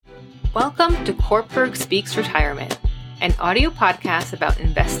Welcome to Kortberg Speaks Retirement, an audio podcast about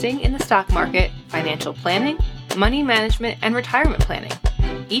investing in the stock market, financial planning, money management, and retirement planning.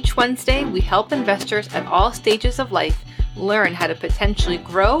 Each Wednesday, we help investors at all stages of life learn how to potentially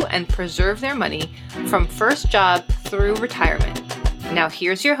grow and preserve their money from first job through retirement. Now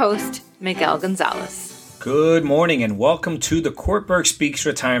here's your host, Miguel Gonzalez. Good morning and welcome to the Kortberg Speaks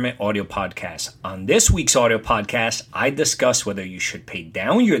Retirement audio podcast. On this week's audio podcast, I discuss whether you should pay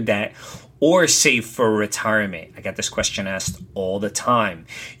down your debt or save for retirement. I get this question asked all the time.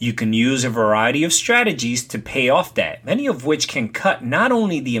 You can use a variety of strategies to pay off debt, many of which can cut not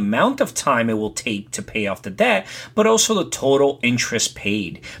only the amount of time it will take to pay off the debt, but also the total interest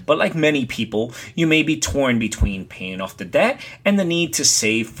paid. But like many people, you may be torn between paying off the debt and the need to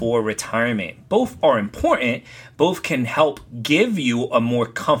save for retirement. Both are important. Both can help give you a more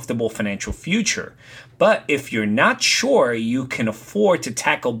comfortable financial future. But if you're not sure you can afford to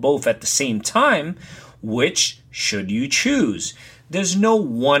tackle both at the same time, which should you choose? There's no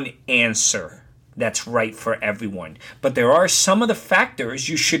one answer that's right for everyone, but there are some of the factors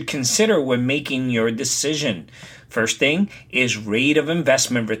you should consider when making your decision. First thing is rate of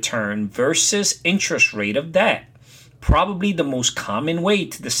investment return versus interest rate of debt. Probably the most common way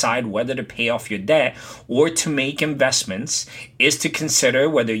to decide whether to pay off your debt or to make investments is to consider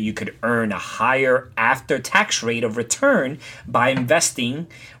whether you could earn a higher after-tax rate of return by investing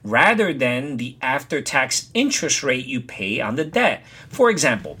rather than the after-tax interest rate you pay on the debt. For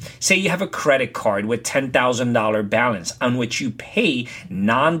example, say you have a credit card with $10,000 balance on which you pay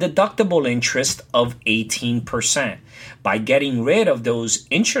non-deductible interest of 18%. By getting rid of those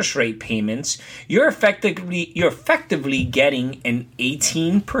interest rate payments, you're effectively getting an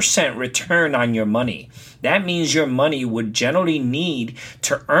 18% return on your money. That means your money would generally need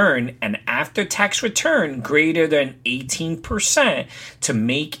to earn an after-tax return greater than 18% to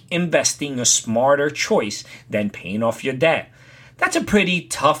make investing a smarter choice than paying off your debt. That's a pretty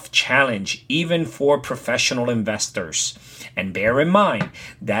tough challenge, even for professional investors. And bear in mind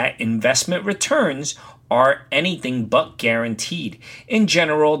that investment returns are anything but guaranteed. In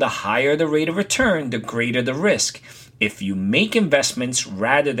general, the higher the rate of return, the greater the risk. If you make investments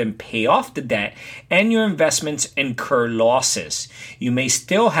rather than pay off the debt and your investments incur losses, you may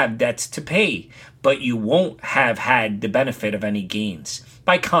still have debts to pay, but you won't have had the benefit of any gains.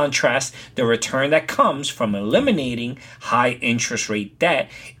 By contrast, the return that comes from eliminating high interest rate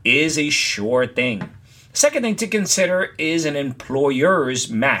debt is a sure thing. Second thing to consider is an employer's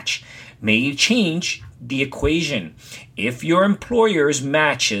match may change the equation. If your employer's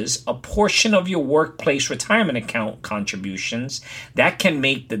matches a portion of your workplace retirement account contributions, that can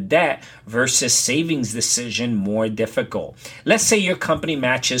make the debt versus savings decision more difficult. Let's say your company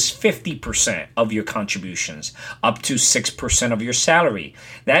matches 50% of your contributions, up to 6% of your salary.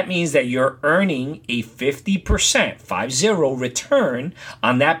 That means that you're earning a 50% return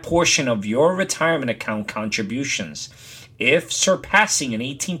on that portion of your retirement account contributions. If surpassing an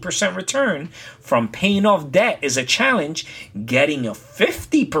 18% return from paying off debt is a challenge, getting a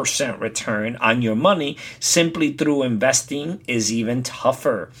 50% return on your money simply through investing is even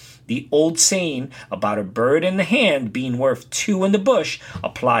tougher. The old saying about a bird in the hand being worth two in the bush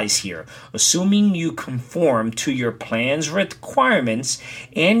applies here. Assuming you conform to your plan's requirements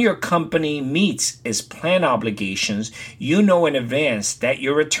and your company meets its plan obligations, you know in advance that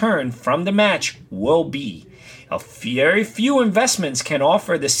your return from the match will be. Very few investments can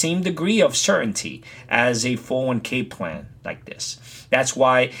offer the same degree of certainty as a 401k plan like this. That's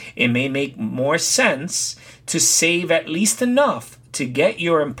why it may make more sense to save at least enough to get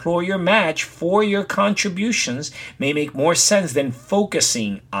your employer match for your contributions may make more sense than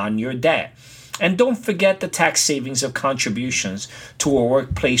focusing on your debt. And don't forget the tax savings of contributions to a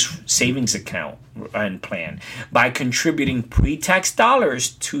workplace savings account and plan. By contributing pre-tax dollars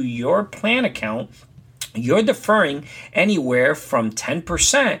to your plan account, you're deferring anywhere from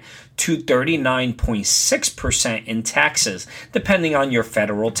 10% to 39.6% in taxes, depending on your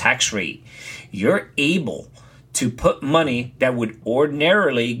federal tax rate. You're able to put money that would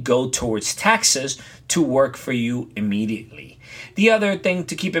ordinarily go towards taxes to work for you immediately. The other thing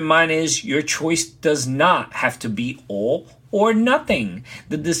to keep in mind is your choice does not have to be all or nothing.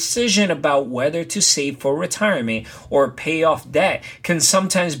 The decision about whether to save for retirement or pay off debt can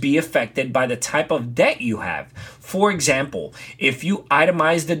sometimes be affected by the type of debt you have. For example, if you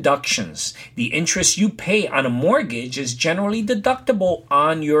itemize deductions, the interest you pay on a mortgage is generally deductible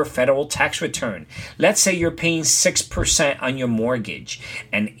on your federal tax return. Let's say you're paying 6% on your mortgage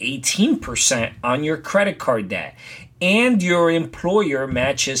and 18% on your credit card debt. and your employer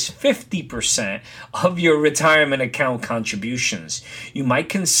matches 50% of your retirement account contributions. You might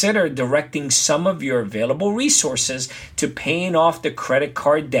consider directing some of your available resources to paying off the credit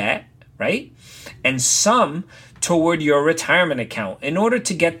card debt, right? And some toward your retirement account in order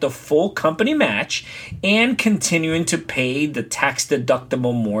to get the full company match and continuing to pay the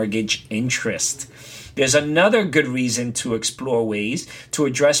tax-deductible mortgage interest. There's another good reason to explore ways to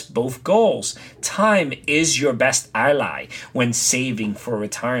address both goals. Time is your best ally when saving for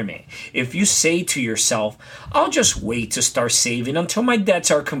retirement. If you say to yourself, I'll just wait to start saving until my debts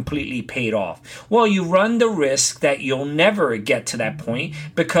are completely paid off, well, you run the risk that you'll never get to that point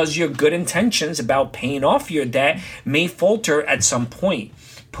because your good intentions about paying off your debt may falter at some point.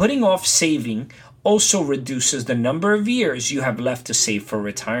 Putting off saving also reduces the number of years you have left to save for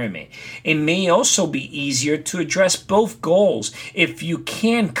retirement. It may also be easier to address both goals if you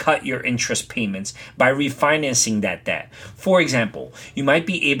can cut your interest payments by refinancing that debt. For example, you might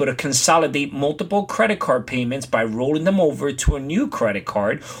be able to consolidate multiple credit card payments by rolling them over to a new credit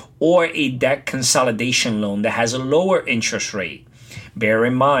card or a debt consolidation loan that has a lower interest rate. Bear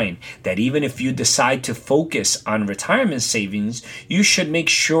in mind that even if you decide to focus on retirement savings, you should make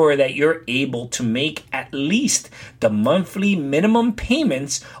sure that you're able to make at least the monthly minimum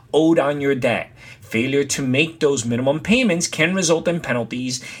payments owed on your debt. Failure to make those minimum payments can result in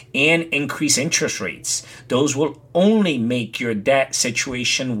penalties and increase interest rates. Those will only make your debt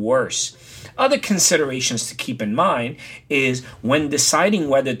situation worse. Other considerations to keep in mind is when deciding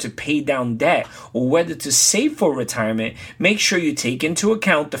whether to pay down debt or whether to save for retirement, make sure you take into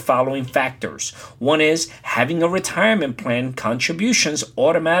account the following factors. One is having a retirement plan contributions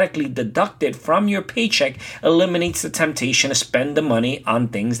automatically deducted from your paycheck eliminates the temptation to spend the money on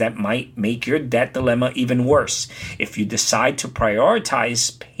things that might make your debt dilemma even worse. If you decide to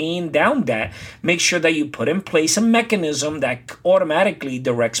prioritize paying down debt, make sure that you put in place a mechanism that automatically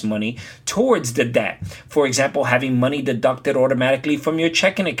directs money towards the debt. For example, having money deducted automatically from your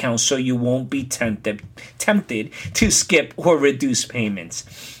checking account so you won't be tempted to skip or reduce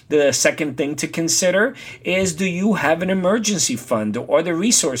payments. The second thing to consider is, do you have an emergency fund or the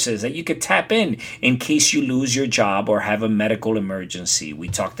resources that you could tap in case you lose your job or have a medical emergency? We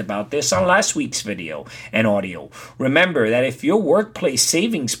talked about this on last week's video and audio. Remember that if your workplace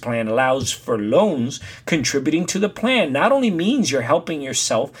savings plan allows for loans, contributing to the plan not only means you're helping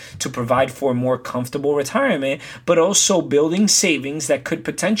yourself to provide for a more comfortable retirement, but also building savings that could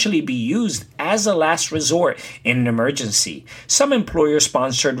potentially be used as a last resort in an emergency. Some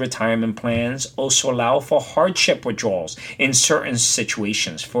employer-sponsored retirement plans also allow for hardship withdrawals in certain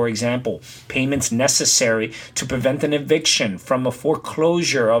situations. For example, payments necessary to prevent an eviction from a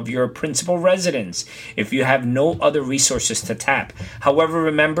foreclosure of your principal residence if you have no other resources to tap. However,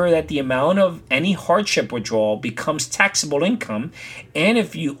 remember that the amount of any hardship withdrawal becomes taxable income, and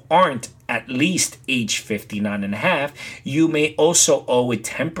if you aren't at least age 59 and a half, you may also owe a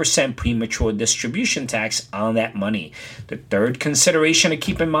 10% premature distribution tax on that money. The third consideration to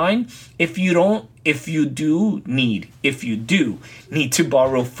keep in mind, if you do need to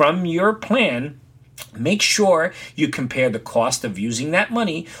borrow from your plan, make sure you compare the cost of using that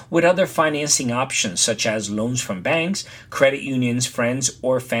money with other financing options such as loans from banks, credit unions, friends,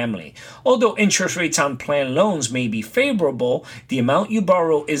 or family. Although interest rates on plan loans may be favorable, the amount you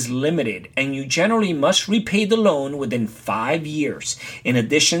borrow is limited and you generally must repay the loan within 5 years. In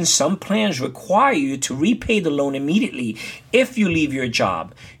addition, some plans require you to repay the loan immediately if you leave your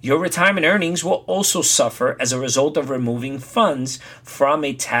job. Your retirement earnings will also suffer as a result of removing funds from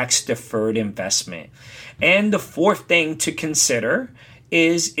a tax-deferred investment. And the fourth thing to consider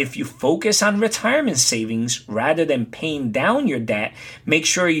is, if you focus on retirement savings rather than paying down your debt, make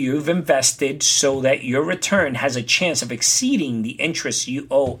sure you've invested so that your return has a chance of exceeding the interest you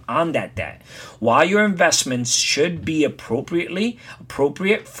owe on that debt. While your investments should be appropriate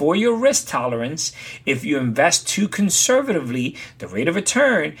for your risk tolerance, if you invest too conservatively, the rate of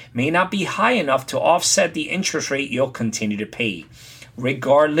return may not be high enough to offset the interest rate you'll continue to pay.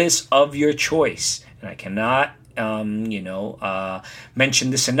 Regardless of your choice, and I cannot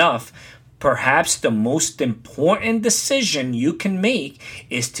mention this enough, perhaps the most important decision you can make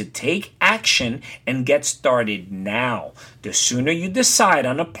is to take action and get started now. The sooner you decide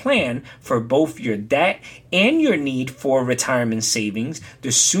on a plan for both your debt and your need for retirement savings,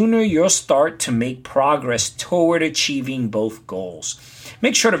 the sooner you'll start to make progress toward achieving both goals.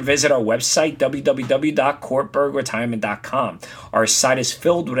 Make sure to visit our website, www.kortbergretirement.com. Our site is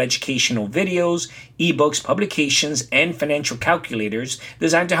filled with educational videos, ebooks, publications, and financial calculators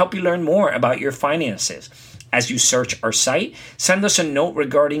designed to help you learn more about your finances. As you search our site, send us a note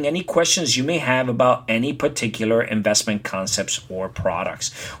regarding any questions you may have about any particular investment concepts or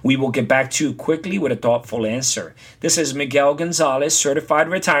products. We will get back to you quickly with a thoughtful answer. This is Miguel Gonzalez, Certified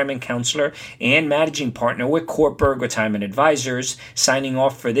Retirement Counselor and Managing Partner with Kortberg Retirement Advisors, signing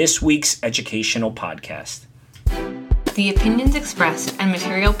off for this week's educational podcast. The opinions expressed and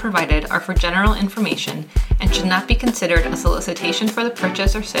material provided are for general information and should not be considered a solicitation for the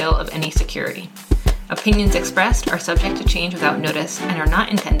purchase or sale of any security. Opinions expressed are subject to change without notice and are not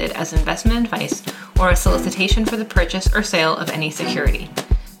intended as investment advice or a solicitation for the purchase or sale of any security.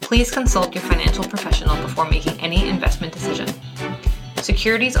 Please consult your financial professional before making any investment decision.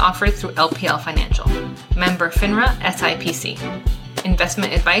 Securities offered through LPL Financial. Member FINRA SIPC.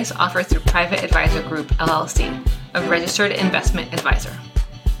 Investment advice offered through Private Advisor Group LLC, a registered investment advisor.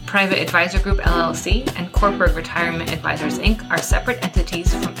 Private Advisor Group LLC and Kortberg Retirement Advisors Inc. are separate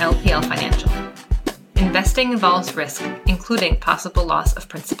entities from LPL Financial. Investing involves risk, including possible loss of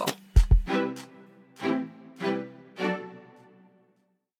principal.